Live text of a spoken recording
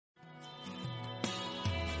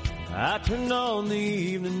I turned on the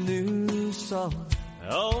evening news, saw an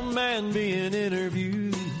old man being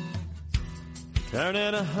interviewed,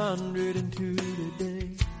 turning 102 today.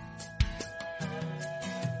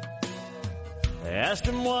 They asked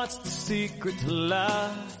him what's the secret to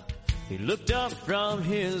life. He looked up from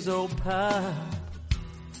his old pipe,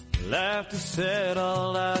 laughed and said,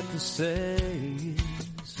 all I can say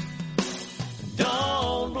is,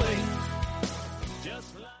 don't blink.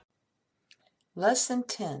 Just like Lesson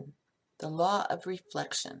 10, the Law of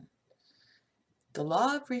Reflection. The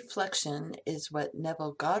law of reflection is what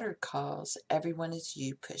Neville Goddard calls everyone is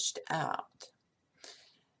you pushed out.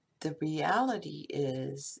 The reality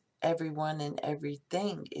is everyone and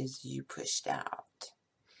everything is you pushed out.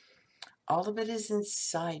 All of it is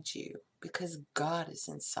inside you because God is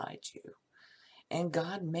inside you. And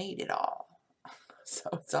God made it all. So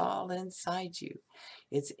it's all inside you.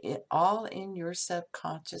 It's all in your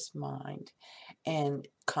subconscious mind and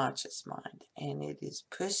conscious mind. And it is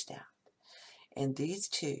pushed out. And these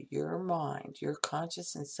two, your mind, your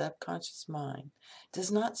conscious and subconscious mind, does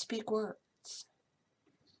not speak words.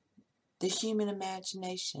 The human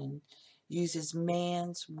imagination uses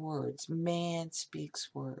man's words. Man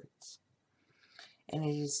speaks words. And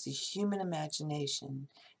it is the human imagination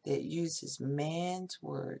that uses man's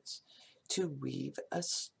words to weave a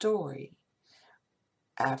story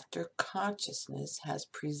after consciousness has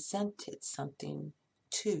presented something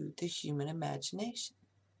to the human imagination.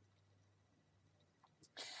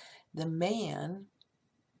 The man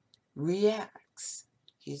reacts.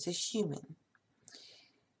 He's a human.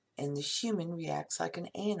 And the human reacts like an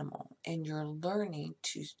animal. And you're learning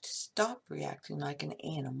to stop reacting like an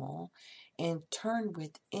animal and turn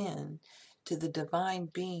within to the divine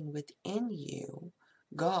being within you,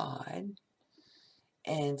 God,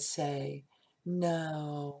 and say,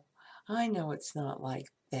 no, I know it's not like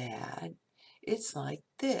that. It's like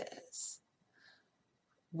this.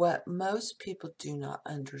 What most people do not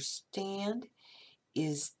understand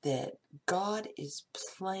is that God is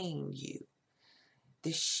playing you.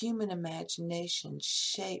 The human imagination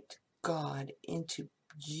shaped God into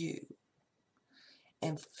you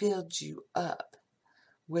and filled you up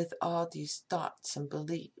with all these thoughts and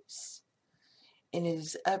beliefs. And it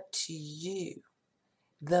is up to you,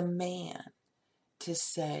 the man, to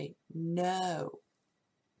say, no.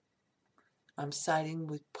 I'm siding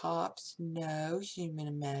with Pops. No human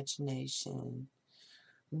imagination.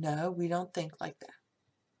 No, we don't think like that.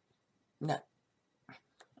 No.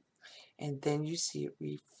 And then you see it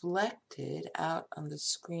reflected out on the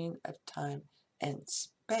screen of time and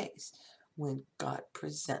space when God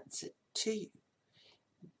presents it to you.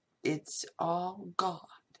 It's all God.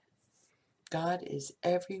 God is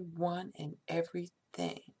everyone and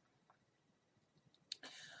everything.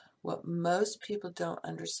 What most people don't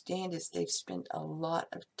understand is they've spent a lot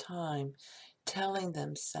of time telling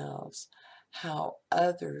themselves how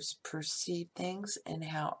others perceive things and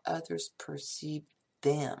how others perceive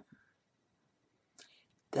them.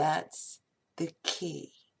 That's the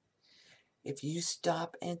key. If you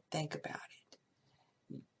stop and think about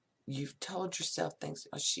it, you've told yourself things,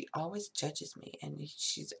 oh, she always judges me and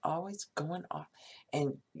she's always going off,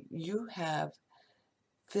 and you have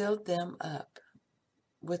filled them up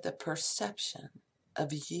with a perception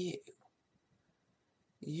of you.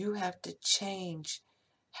 You have to change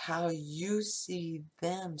how you see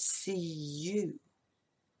them see you.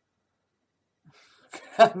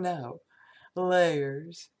 I know,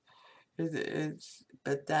 layers.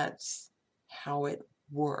 But that's how it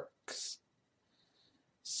works.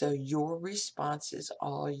 So your response is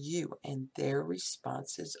all you, and their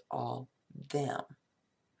response is all them.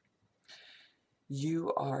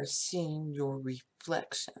 You are seeing your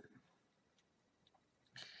reflection.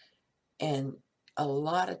 And a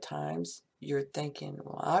lot of times you're thinking,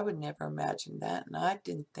 well, I would never imagine that, and I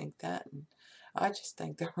didn't think that, and I just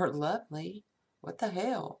think they were lovely. What the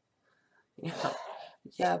hell? You know,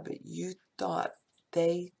 yeah, but you thought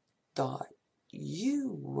they thought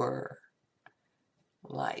you were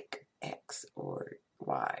like X or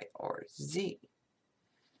Y or Z.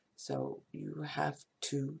 So you have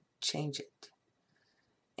to change it.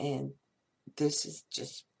 And this is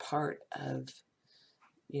just part of,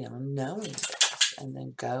 knowing this, and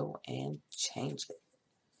then go and change it.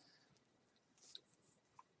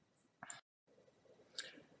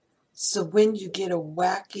 So when you get a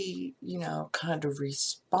wacky, kind of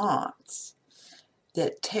response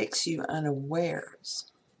that takes you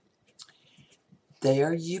unawares,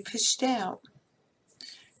 there you pushed out.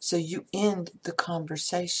 So you end the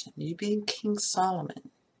conversation. You being King Solomon,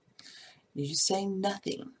 you say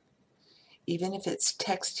nothing. Even if it's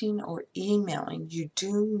texting or emailing, you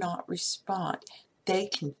do not respond. They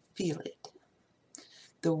can feel it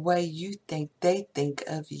the way you think they think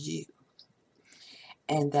of you.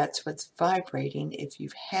 And that's what's vibrating if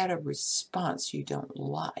you've had a response you don't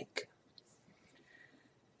like.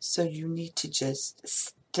 So you need to just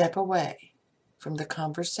step away from the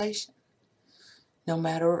conversation, no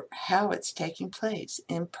matter how it's taking place,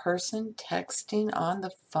 in person, texting, on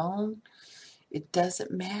the phone, it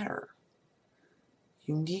doesn't matter.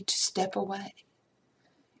 You need to step away.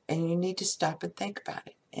 And you need to stop and think about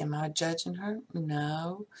it. Am I judging her?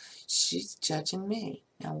 No, she's judging me.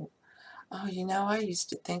 Now, oh, I used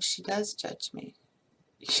to think she does judge me.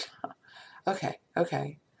 Okay,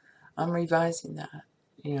 I'm revising that.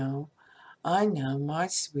 I know my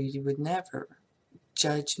sweetie would never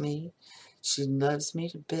judge me. She loves me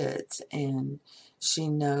to bits, and she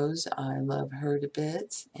knows I love her to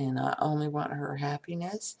bits, and I only want her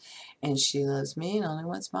happiness, and she loves me and only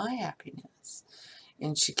wants my happiness.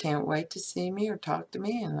 And she can't wait to see me or talk to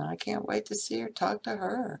me, and I can't wait to see or talk to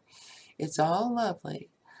her. It's all lovely.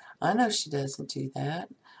 I know she doesn't do that.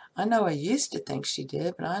 I know I used to think she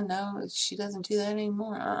did, but I know she doesn't do that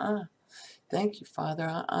anymore. Thank you,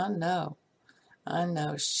 Father. I know. I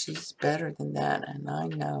know she's better than that, and I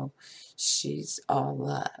know she's all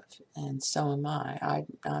love, and so am I.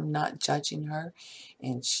 I'm not judging her,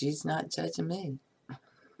 and she's not judging me.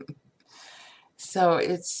 So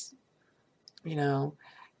it's,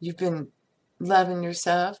 you've been loving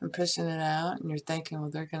yourself and pushing it out, and you're thinking, well,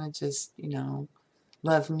 they're going to just,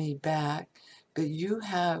 love me back. But you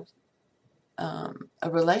have a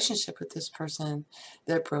relationship with this person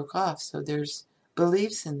that broke off, so there's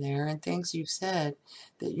beliefs in there and things you've said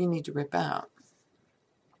that you need to rip out.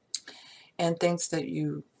 And things that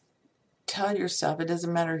you tell yourself, it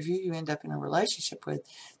doesn't matter who you end up in a relationship with,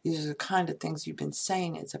 these are the kind of things you've been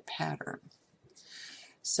saying. It's a pattern.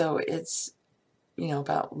 So it's,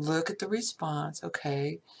 about look at the response.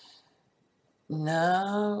 Okay,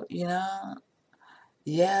 no,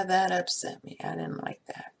 yeah, that upset me. I didn't like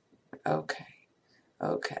that.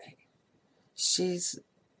 Okay. She's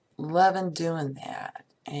loving doing that,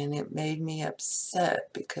 and it made me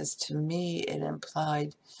upset because to me it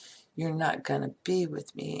implied you're not going to be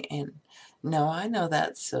with me. And no, I know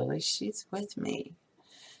that's silly. She's with me.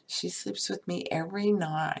 She sleeps with me every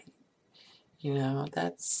night.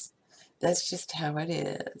 That's just how it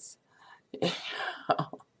is.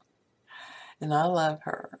 And I love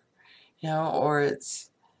her. Or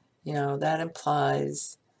it's, that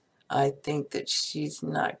implies I think that she's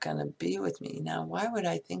not going to be with me. Now, why would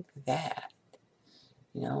I think that?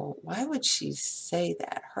 Why would she say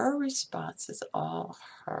that? Her response is all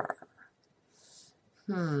her.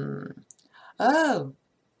 Oh,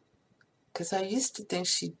 because I used to think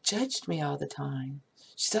she judged me all the time.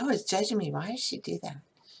 She's always judging me. Why does she do that?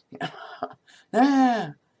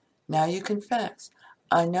 No. Now you confess.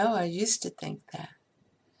 I know I used to think that.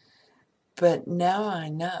 But now I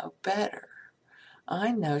know better.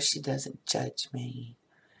 I know she doesn't judge me.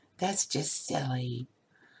 That's just silly.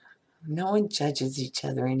 No one judges each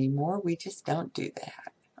other anymore. We just don't do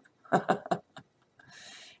that.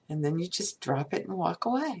 And then you just drop it and walk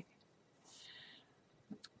away.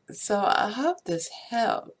 So I hope this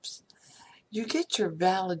helps. You get your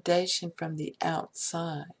validation from the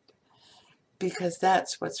outside because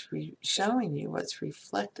that's what's showing you what's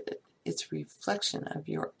reflected. It's reflection of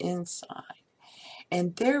your inside.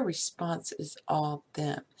 And their response is all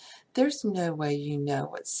them. There's no way you know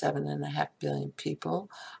what 7.5 billion people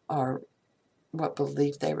are, what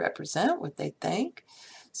belief they represent, what they think.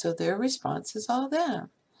 So their response is all them.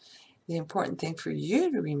 The important thing for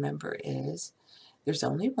you to remember is there's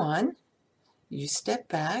only one. You step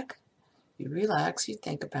back, you relax, you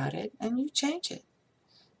think about it, and you change it.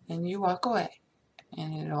 And you walk away.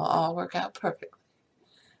 And it'll all work out perfectly.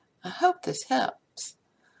 I hope this helps.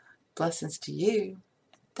 Blessings to you.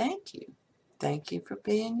 Thank you. Thank you for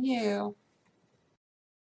being you.